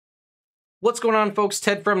What's going on, folks?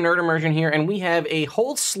 Ted from Nerd Immersion here, and we have a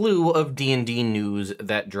whole slew of D&D news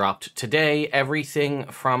that dropped today. Everything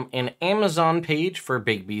from an Amazon page for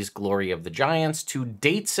Bigby's Glory of the Giants to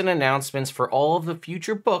dates and announcements for all of the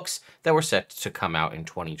future books that were set to come out in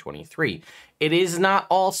 2023. It is not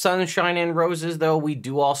all sunshine and roses, though. We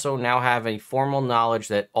do also now have a formal knowledge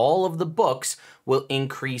that all of the books will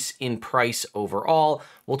increase in price overall.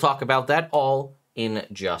 We'll talk about that all in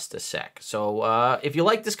just a sec. So if you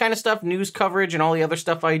like this kind of stuff, news coverage and all the other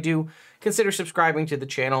stuff I do, consider subscribing to the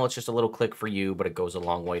channel. It's just a little click for you, but it goes a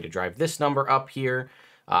long way to drive this number up here.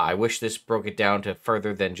 I wish this broke it down to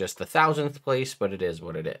further than just the 1,000th place, but it is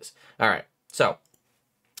what it is. All right, so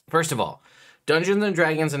first of all, Dungeons &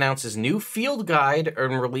 Dragons announces new field guide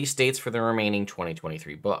and release dates for the remaining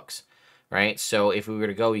 2023 books. Right, so if we were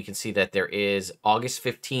to go, you can see that there is August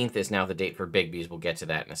 15th is now the date for Bigby's. We'll get to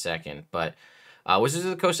that in a second, but Wizards of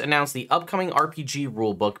the Coast announced the upcoming RPG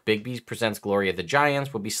rulebook, Bigby's Presents Glory of the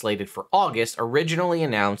Giants, will be slated for August, originally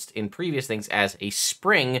announced in previous things as a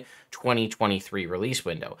spring 2023 release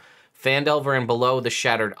window. Phandelver and Below the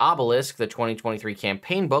Shattered Obelisk, the 2023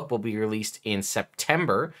 campaign book, will be released in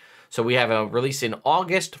September. So we have a release in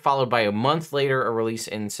August, followed by a month later, a release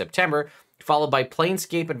in September, followed by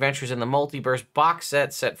Planescape Adventures in the Multiverse box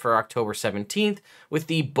set for October 17th, with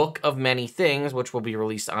the Book of Many Things, which will be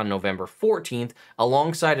released on November 14th,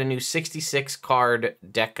 alongside a new 66-card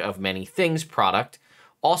Deck of Many Things product.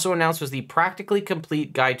 Also announced was the Practically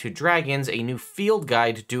Complete Guide to Dragons, a new field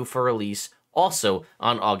guide due for release, also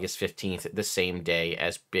on August 15th, the same day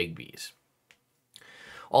as Bigby's.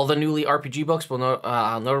 All the newly RPG books will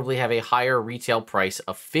notably have a higher retail price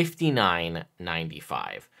of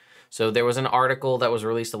 $59.95. So there was an article that was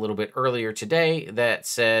released a little bit earlier today that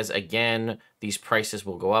says, again, these prices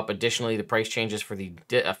will go up. Additionally, the price changes for the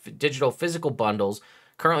digital physical bundles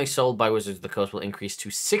currently sold by Wizards of the Coast will increase to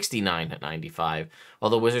 $69.95,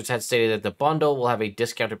 although Wizards had stated that the bundle will have a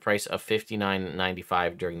discounted price of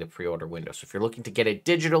 $59.95 during the pre-order window. So if you're looking to get it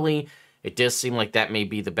digitally, it does seem like that may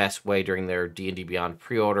be the best way during their D&D Beyond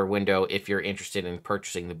pre-order window. If you're interested in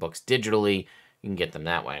purchasing the books digitally, you can get them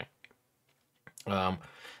that way.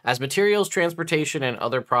 As materials, transportation, and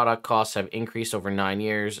other product costs have increased over 9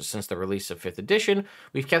 years since the release of 5th edition,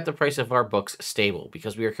 we've kept the price of our books stable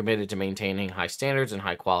because we are committed to maintaining high standards and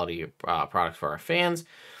high-quality products for our fans.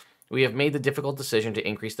 We have made the difficult decision to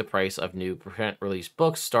increase the price of new print-release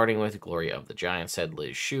books, starting with Glory of the Giants, said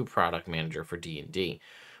Liz Shue, product manager for D&D.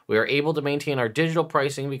 We are able to maintain our digital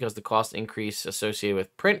pricing because the cost increase associated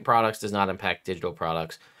with print products does not impact digital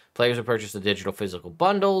products. Players who purchase the digital physical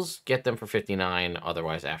bundles get them for $59,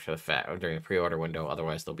 otherwise after the fact, or during the pre-order window,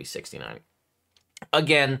 otherwise they'll be $69.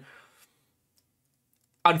 Again,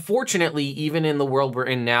 unfortunately, even in the world we're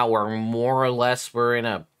in now, where more or less we're in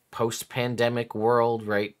a post-pandemic world,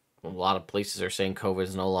 right? A lot of places are saying COVID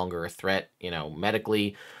is no longer a threat,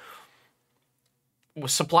 medically.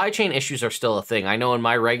 Supply chain issues are still a thing. I know in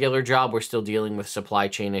my regular job, we're still dealing with supply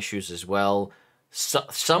chain issues as well. So,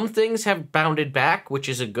 some things have bounded back, which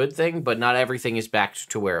is a good thing, but not everything is back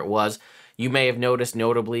to where it was. You may have noticed,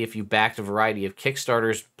 notably, if you backed a variety of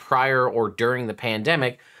Kickstarters prior or during the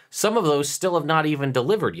pandemic, some of those still have not even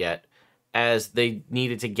delivered yet, as they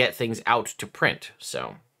needed to get things out to print.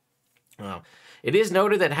 So, it is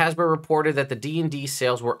noted that Hasbro reported that the D&D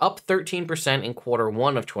sales were up 13% in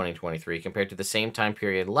Q1 of 2023 compared to the same time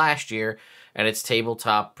period last year, and its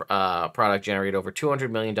tabletop product generated over $200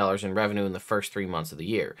 million in revenue in the first 3 months of the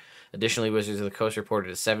year. Additionally, Wizards of the Coast reported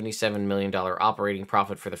a $77 million operating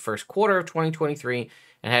profit for the first quarter of 2023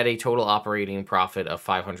 and had a total operating profit of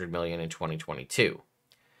 $500 million in 2022.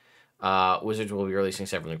 Wizards will be releasing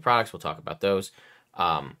several new products. We'll talk about those.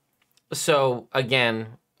 So, again,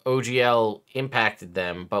 OGL impacted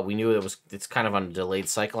them, but we knew it's kind of on a delayed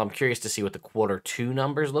cycle. I'm curious to see what the Q2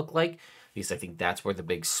 numbers look like, because I think that's where the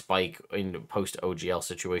big spike in the post-OGL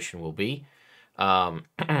situation will be. But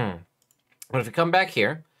if we come back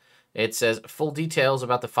here, it says full details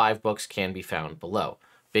about the 5 books can be found below.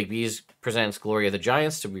 Bigby's Presents Glory of the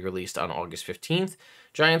Giants to be released on August 15th.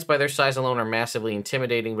 Giants by their size alone are massively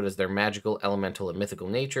intimidating, but it's their magical, elemental, and mythical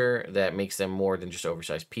nature that makes them more than just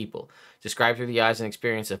oversized people. Described through the eyes and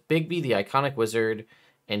experience of Bigby, the iconic wizard,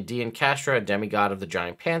 and Dian Castra, a demigod of the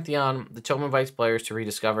giant pantheon, the tome invites players to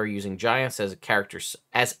rediscover using giants as a character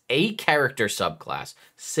subclass,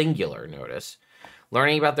 singular, notice,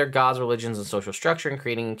 learning about their gods, religions, and social structure, and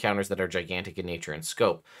creating encounters that are gigantic in nature and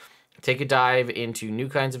scope. Take a dive into new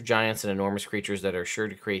kinds of giants and enormous creatures that are sure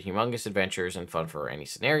to create humongous adventures and fun for any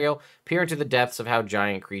scenario. Peer into the depths of how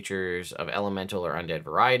giant creatures of elemental or undead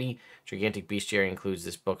variety. Gigantic Bestiary includes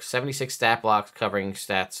this book's 76 stat blocks covering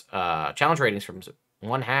stats, challenge ratings from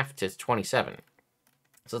 1/2 to 27.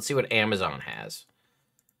 So let's see what Amazon has.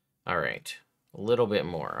 All right, a little bit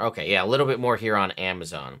more. Okay, yeah, a little bit more here on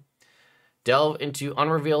Amazon. Delve into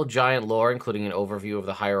unrevealed giant lore, including an overview of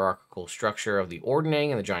the hierarchical structure of the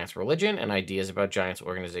Ordning and the Giants' religion, and ideas about Giants'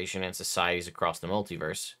 organization and societies across the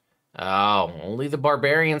multiverse. Oh, only the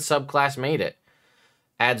Barbarian subclass made it.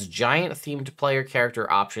 Adds Giant-themed player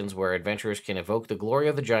character options where adventurers can evoke the glory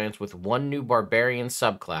of the Giants with one new Barbarian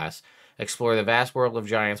subclass, explore the vast world of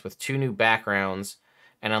Giants with 2 new backgrounds,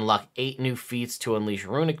 and unlock 8 new feats to unleash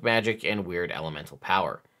runic magic and weird elemental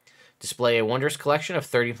power. Display a wondrous collection of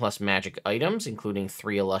 30-plus magic items, including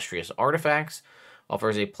 3 illustrious artifacts.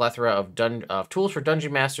 Offers a plethora of tools for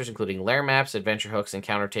dungeon masters, including lair maps, adventure hooks,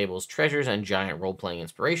 encounter tables, treasures, and giant role-playing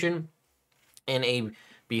inspiration. And a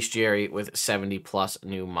bestiary with 70-plus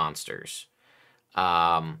new monsters.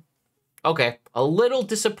 Okay, a little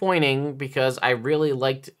disappointing because I really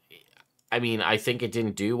liked... I mean, I think it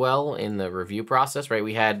didn't do well in the review process, right?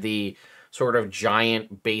 We had the sort of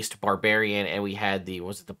giant-based barbarian, and we had the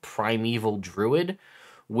primeval druid,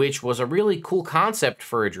 which was a really cool concept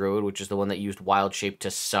for a druid, which is the one that used wild shape to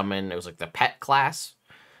summon. It was like the pet class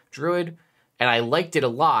druid, and I liked it a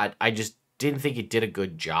lot. I just didn't think it did a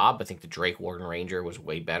good job. I think the Drake Warden Ranger was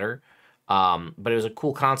way better. But it was a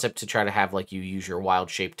cool concept to try to have, like, you use your wild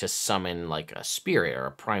shape to summon, like, a spirit or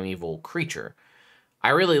a primeval creature. I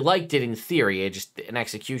really liked it in theory. It just, in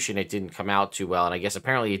execution, it didn't come out too well. And I guess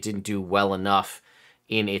apparently it didn't do well enough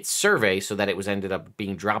in its survey so that it was ended up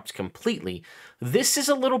being dropped completely. This is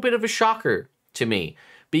a little bit of a shocker to me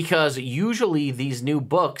because usually these new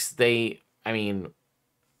books, all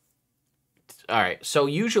right, so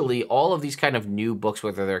usually all of these kind of new books,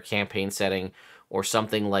 whether they're campaign setting or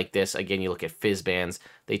something like this, again, you look at Fizzbands,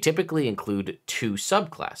 they typically include 2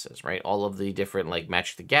 subclasses, right? All of the different, like,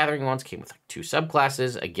 Magic the Gathering ones came with, like, 2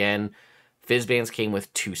 subclasses. Again, Fizzbands came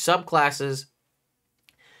with 2 subclasses.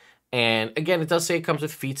 And, again, it does say it comes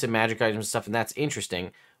with feats and magic items and stuff, and that's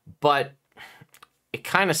interesting. But it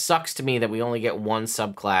kind of sucks to me that we only get 1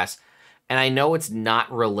 subclass. And I know it's not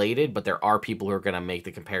related, but there are people who are going to make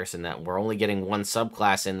the comparison that we're only getting 1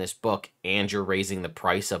 subclass in this book, and you're raising the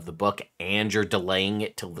price of the book, and you're delaying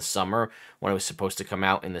it till the summer when it was supposed to come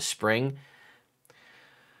out in the spring.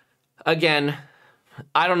 Again,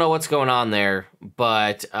 I don't know what's going on there,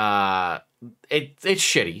 but it's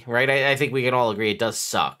shitty, right? I think we can all agree it does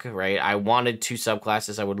suck, right? I wanted 2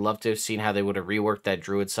 subclasses. I would love to have seen how they would have reworked that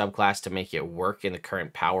Druid subclass to make it work in the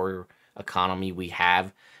current power economy we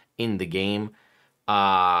have in the game.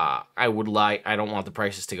 I don't want the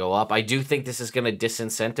prices to go up. I do think this is going to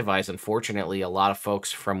disincentivize, unfortunately, a lot of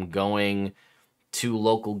folks from going to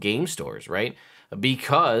local game stores, right?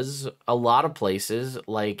 Because a lot of places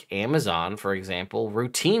like Amazon, for example,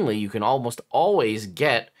 routinely you can almost always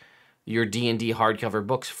get your D&D hardcover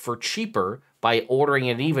books for cheaper by ordering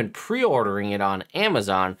it, even pre-ordering it on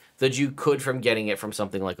Amazon, that you could from getting it from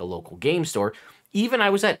something like a local game store. Even I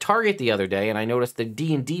was at Target the other day, and I noticed the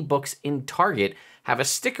D&D books in Target have a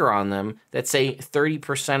sticker on them that say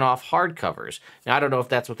 30% off hardcovers. Now, I don't know if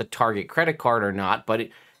that's with a Target credit card or not, but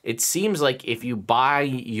it seems like if you buy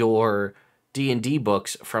your D&D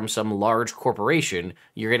books from some large corporation,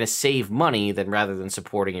 you're going to save money rather than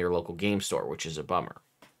supporting your local game store, which is a bummer.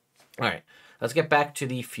 All right, let's get back to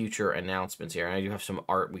the future announcements here. I do have some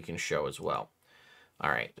art we can show as well. All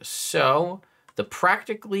right, so the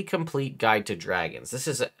Practically Complete Guide to Dragons. This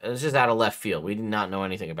is out of left field. We did not know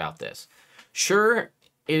anything about this. Sure,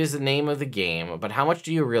 it is the name of the game, but how much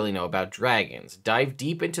do you really know about dragons? Dive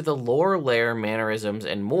deep into the lore, lair, mannerisms,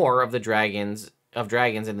 and more of the dragons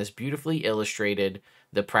in this beautifully illustrated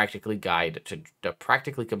The Practically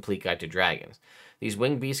Complete Guide to Dragons. These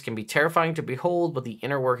winged beasts can be terrifying to behold, but the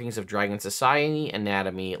inner workings of dragon society,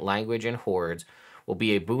 anatomy, language, and hordes will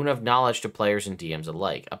be a boon of knowledge to players and DMs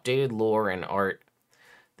alike. Updated lore and art.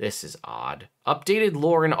 This is odd. Updated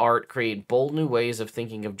lore and art create bold new ways of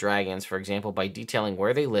thinking of dragons, for example, by detailing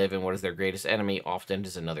where they live and what is their greatest enemy, often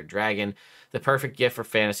is another dragon, the perfect gift for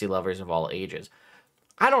fantasy lovers of all ages.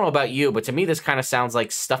 I don't know about you, but to me this kind of sounds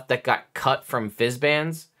like stuff that got cut from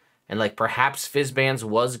Fizzbands, and like perhaps Fizzbands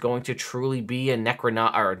was going to truly be a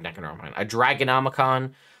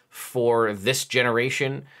Dragonomicon for this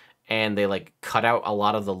generation, and they like cut out a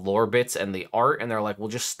lot of the lore bits and the art, and they're like, we'll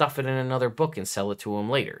just stuff it in another book and sell it to them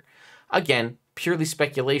later. Again, purely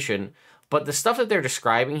speculation, but the stuff that they're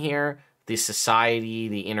describing here, the society,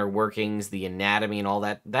 the inner workings, the anatomy, and all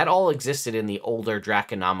that all existed in the older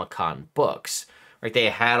Draconomicon books. Right?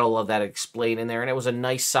 They had all of that explained in there, and it was a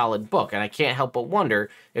nice, solid book, and I can't help but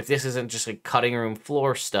wonder if this isn't just like cutting room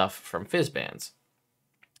floor stuff from Fizzbands.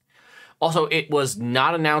 Also, it was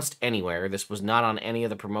not announced anywhere. This was not on any of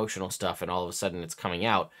the promotional stuff, and all of a sudden it's coming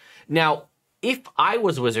out. Now, if I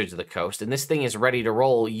was Wizards of the Coast and this thing is ready to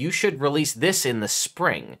roll, you should release this in the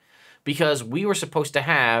spring, because we were supposed to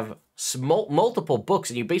have multiple books,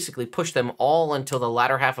 and you basically push them all until the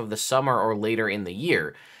latter half of the summer or later in the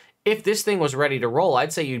year. If this thing was ready to roll,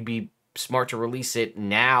 I'd say you'd be smart to release it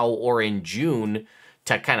now or in June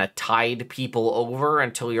to kind of tide people over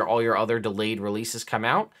until all your other delayed releases come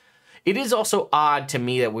out. It is also odd to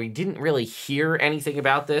me that we didn't really hear anything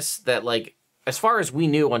about this, that, like, as far as we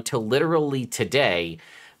knew until literally today,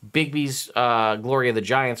 Bigby's Glory of the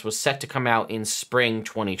Giants was set to come out in spring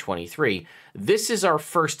 2023. This is our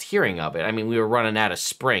first hearing of it. I mean, we were running out of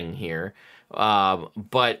spring here.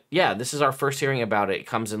 But yeah, this is our first hearing about it. It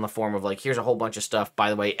comes in the form of, like, here's a whole bunch of stuff. By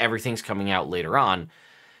the way, everything's coming out later on.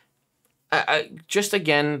 Just,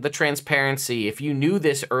 again, the transparency. If you knew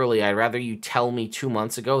this early, I'd rather you tell me 2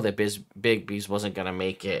 months ago that Bigby's wasn't going to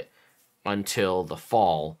make it until the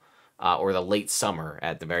fall. Or the late summer,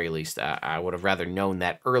 at the very least. I would have rather known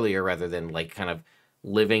that earlier rather than, like, kind of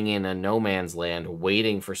living in a no man's land,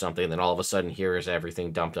 waiting for something, and then all of a sudden here is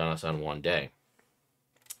everything dumped on us on one day.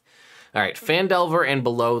 All right, Phandelver and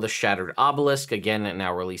Below the Shattered Obelisk, again,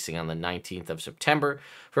 now releasing on the 19th of September.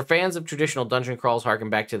 For fans of traditional dungeon crawls, harken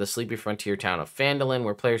back to the sleepy frontier town of Phandalin,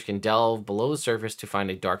 where players can delve below the surface to find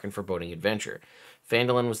a dark and foreboding adventure.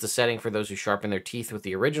 Phandalin was the setting for those who sharpen their teeth with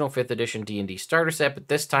the original 5th edition D&D starter set, but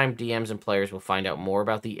this time DMs and players will find out more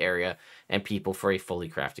about the area and people for a fully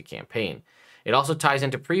crafted campaign. It also ties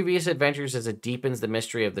into previous adventures as it deepens the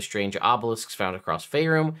mystery of the strange obelisks found across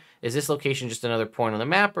Faerûn. Is this location just another point on the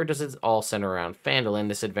map, or does it all center around Phandalin?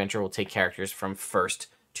 This adventure will take characters from 1st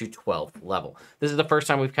to 12th level. This is the first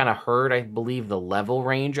time we've kind of heard, I believe, the level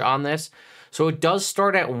range on this. So it does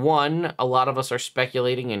start at 1. A lot of us are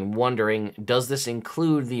speculating and wondering, does this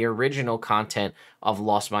include the original content of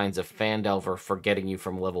Lost Mines of Phandelver for getting you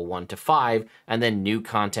from level 1 to 5, and then new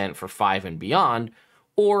content for 5 and beyond?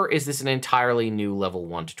 Or is this an entirely new level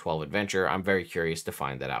 1 to 12 adventure? I'm very curious to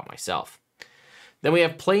find that out myself. Then we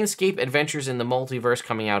have Planescape Adventures in the Multiverse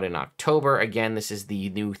coming out in October. Again, this is the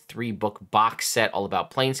new 3-book box set all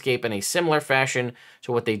about Planescape in a similar fashion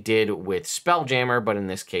to what they did with Spelljammer, but in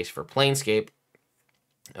this case for Planescape.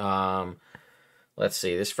 Let's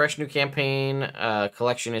see. This fresh new campaign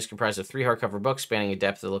collection is comprised of 3 hardcover books spanning a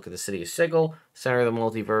depth look at the city of Sigil, center of the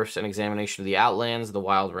multiverse, an examination of the Outlands, the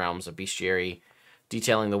wild realms of bestiary,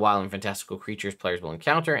 detailing the wild and fantastical creatures players will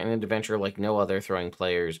encounter, and an adventure like no other, throwing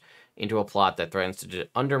players into a plot that threatens to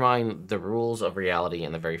undermine the rules of reality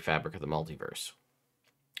and the very fabric of the multiverse.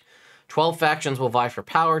 12 factions will vie for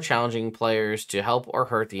power, challenging players to help or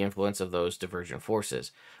hurt the influence of those divergent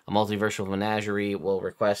forces. A multiversal menagerie will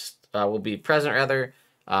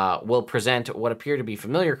present what appear to be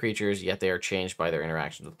familiar creatures, yet they are changed by their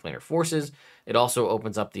interactions with planar forces. It also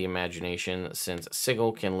opens up the imagination, since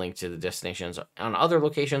Sigil can link to the destinations on other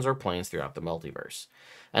locations or planes throughout the multiverse.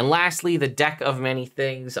 And lastly, the Deck of Many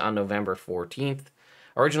Things on November 14th.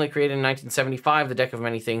 Originally created in 1975, the Deck of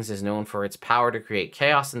Many Things is known for its power to create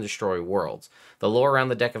chaos and destroy worlds. The lore around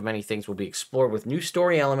the Deck of Many Things will be explored with new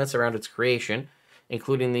story elements around its creation,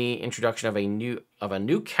 including the introduction of a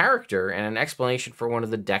new character and an explanation for one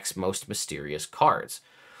of the deck's most mysterious cards.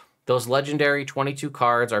 Those legendary 22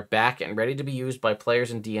 cards are back and ready to be used by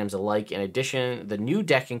players and DMs alike. In addition, the new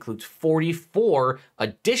deck includes 44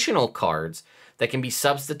 additional cards that can be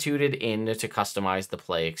substituted in to customize the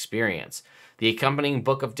play experience. The accompanying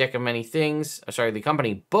book of Many Things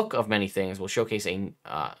will showcase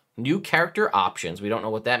new character options. We don't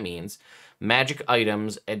know what that means. Magic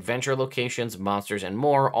items, adventure locations, monsters, and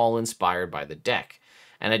more, all inspired by the deck.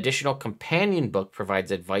 An additional companion book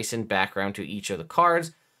provides advice and background to each of the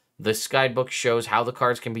cards. This guidebook shows how the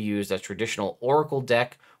cards can be used as traditional Oracle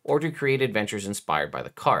deck or to create adventures inspired by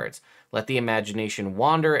the cards. Let the imagination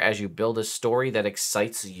wander as you build a story that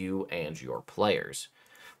excites you and your players.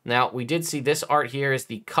 Now, we did see this art here is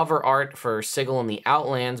the cover art for Sigil and the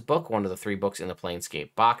Outlands book, one of the 3 books in the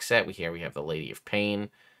Planescape box set. We have the Lady of Pain.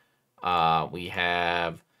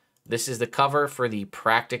 This is the cover for the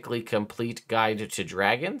Practically Complete Guide to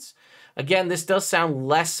Dragons. Again, this does sound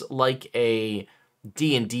less like a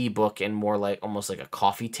D&D book and more like almost like a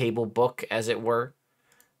coffee table book, as it were.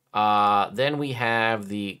 Then we have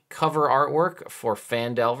the cover artwork for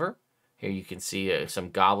Phandelver. Here you can see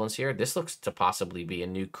some goblins here. This looks to possibly be a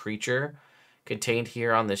new creature contained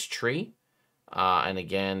here on this tree. And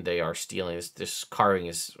again, they are stealing this carving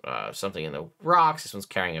is something in the rocks. This one's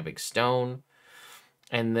carrying a big stone.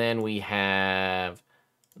 And then we have,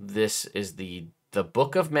 this is the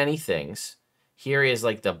Book of Many Things. here is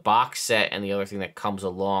like the box set and the other thing that comes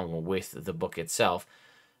along with the book itself.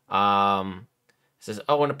 It says,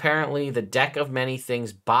 oh, and apparently the Deck of Many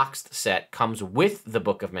Things boxed set comes with the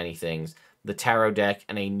Book of Many Things, the tarot deck,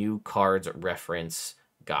 and a new cards reference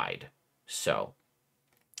guide. So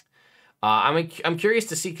I'm curious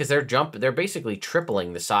to see, because they're basically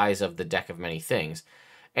tripling the size of the Deck of Many Things.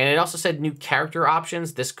 And it also said new character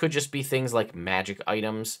options. This could just be things like magic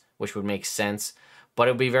items, which would make sense. But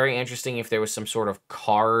it would be very interesting if there was some sort of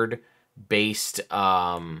card-based,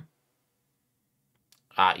 some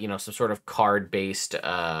sort of card-based,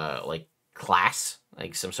 like, class,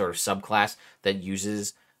 like some sort of subclass that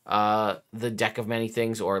uses the Deck of Many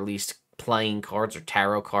Things, or at least playing cards or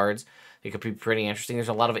tarot cards. It could be pretty interesting. There's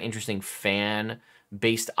a lot of interesting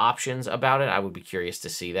fan-based options about it. I would be curious to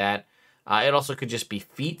see that. It also could just be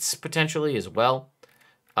feats, potentially, as well.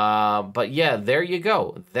 But yeah, there you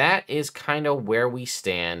go. That is kind of where we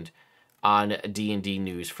stand on D&D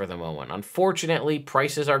news for the moment. Unfortunately,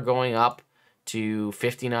 prices are going up to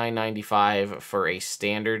 $59.95 for a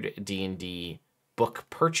standard D&D book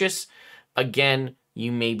purchase. Again,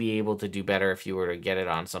 you may be able to do better if you were to get it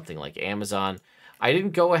on something like Amazon. I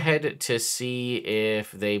didn't go ahead to see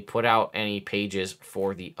if they put out any pages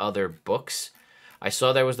for the other books. I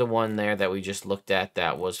saw there was the one there that we just looked at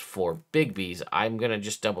that was for Bigby's. I'm going to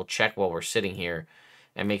just double check while we're sitting here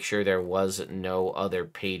and make sure there was no other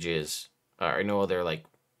pages or no other like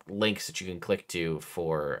links that you can click to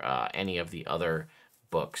for any of the other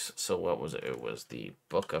books. So what was it? It was the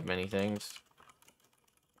Book of Many Things.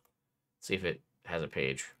 Let's see if it has a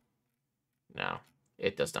page. No,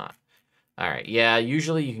 it does not. All right. Yeah,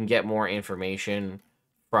 usually you can get more information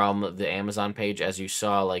from the Amazon page. As you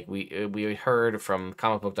saw, like we heard from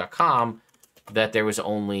comicbook.com that there was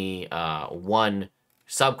only one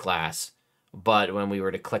subclass, but when we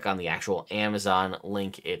were to click on the actual Amazon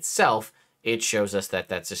link itself, it shows us that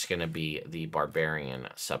that's just going to be the Barbarian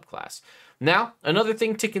subclass. Now, another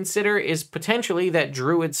thing to consider is potentially that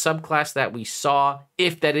Druid subclass that we saw,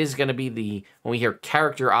 if that is going to be when we hear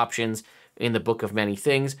character options in the Book of Many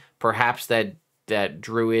Things, perhaps that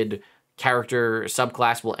Druid character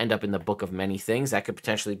subclass will end up in the Book of Many Things. That could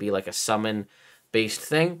potentially be like a summon-based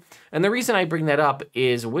thing. And the reason I bring that up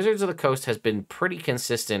is Wizards of the Coast has been pretty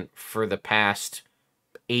consistent for the past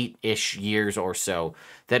 8-ish years or so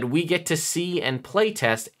that we get to see and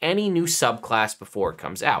playtest any new subclass before it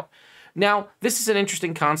comes out. Now, this is an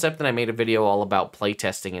interesting concept, and I made a video all about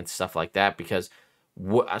playtesting and stuff like that, because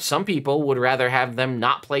some people would rather have them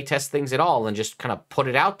not playtest things at all and just kind of put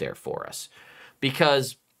it out there for us.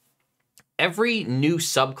 Because every new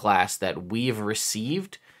subclass that we've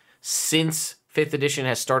received since 5th edition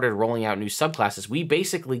has started rolling out new subclasses, we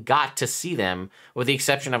basically got to see them, with the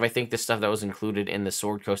exception of, I think, the stuff that was included in the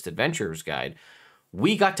Sword Coast Adventurers Guide.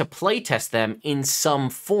 We got to playtest them in some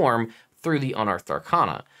form through the Unearthed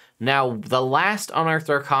Arcana. Now, the last Unearthed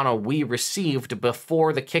Arcana we received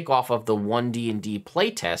before the kickoff of the 1D&D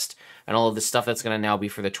playtest, and all of the stuff that's going to now be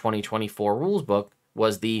for the 2024 rules book,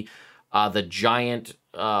 was the giant,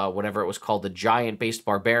 whatever it was called, the giant-based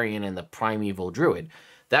Barbarian and the Primeval Druid.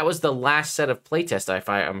 That was the last set of playtest, if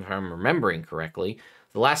I'm remembering correctly,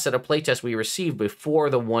 the last set of playtests we received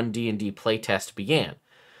before the 1D&D playtest began.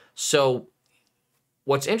 So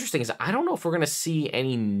what's interesting is I don't know if we're going to see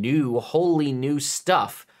any wholly new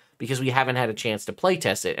stuff, because we haven't had a chance to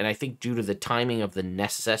playtest it. And I think due to the timing of the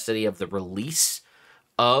necessity of the release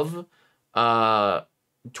of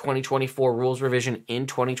 2024 rules revision in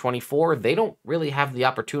 2024, they don't really have the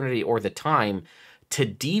opportunity or the time to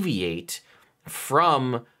deviate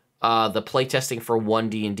from the playtesting for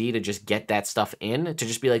 1D&D to just get that stuff in, to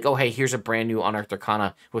just be like, oh, hey, here's a brand new Unearthed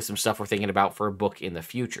Arcana with some stuff we're thinking about for a book in the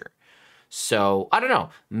future. So, I don't know.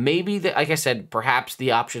 Maybe, like I said, perhaps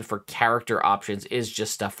the option for character options is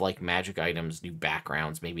just stuff like magic items, new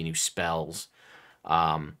backgrounds, maybe new spells,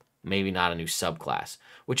 maybe not a new subclass.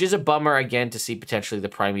 Which is a bummer, again, to see potentially the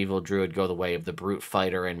Primeval Druid go the way of the Brute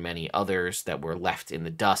Fighter and many others that were left in the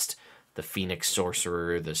dust. The Phoenix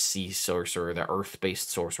Sorcerer, the Sea Sorcerer, the Earth-based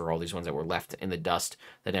Sorcerer, all these ones that were left in the dust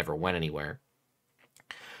that never went anywhere.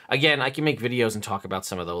 Again, I can make videos and talk about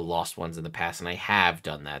some of the lost ones in the past, and I have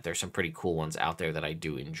done that. There's some pretty cool ones out there that I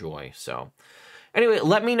do enjoy. So, anyway,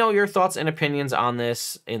 let me know your thoughts and opinions on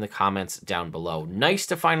this in the comments down below. Nice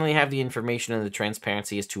to finally have the information and the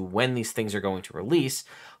transparency as to when these things are going to release.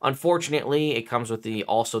 Unfortunately, it comes with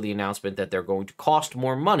also the announcement that they're going to cost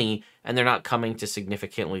more money, and they're not coming to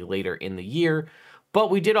significantly later in the year. But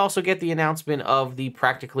we did also get the announcement of the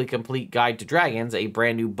Practically Complete Guide to Dragons, a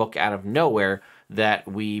brand new book out of nowhere that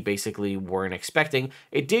we basically weren't expecting.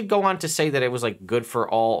 It did go on to say that it was like good for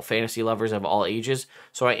all fantasy lovers of all ages,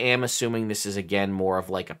 so I am assuming this is again more of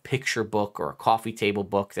like a picture book or a coffee table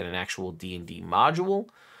book than an actual D&D module,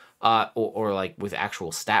 or like with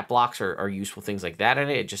actual stat blocks or useful things like that in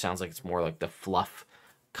it. It just sounds like it's more like the fluff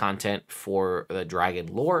content for the dragon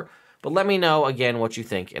lore. But let me know again what you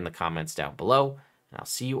think in the comments down below, and I'll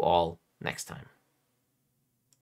see you all next time.